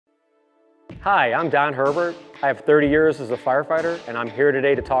Hi, I'm Don Herbert. I have 30 years as a firefighter, and I'm here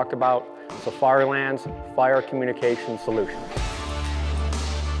today to talk about Safariland's fire communication solutions.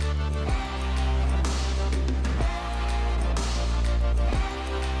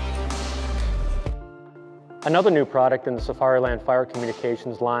 Another new product in the Safariland Fire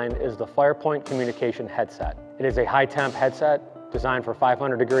Communications line is the FirePoint Communication Headset. It is a high-temp headset designed for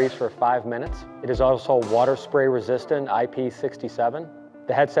 500 degrees for 5 minutes. It is also water spray resistant IP67.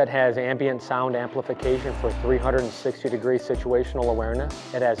 The headset has ambient sound amplification for 360-degree situational awareness.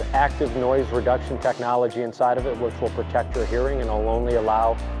 It has active noise reduction technology inside of it, which will protect your hearing and will only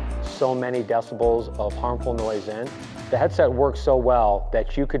allow so many decibels of harmful noise in. The headset works so well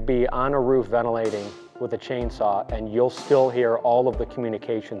that you could be on a roof ventilating with a chainsaw and you'll still hear all of the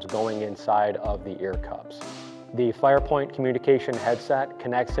communications going inside of the ear cups. The FirePoint communication headset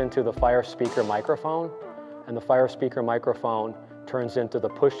connects into the fire speaker microphone, and the fire speaker microphone turns into the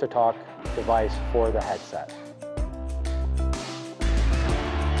push-to-talk device for the headset.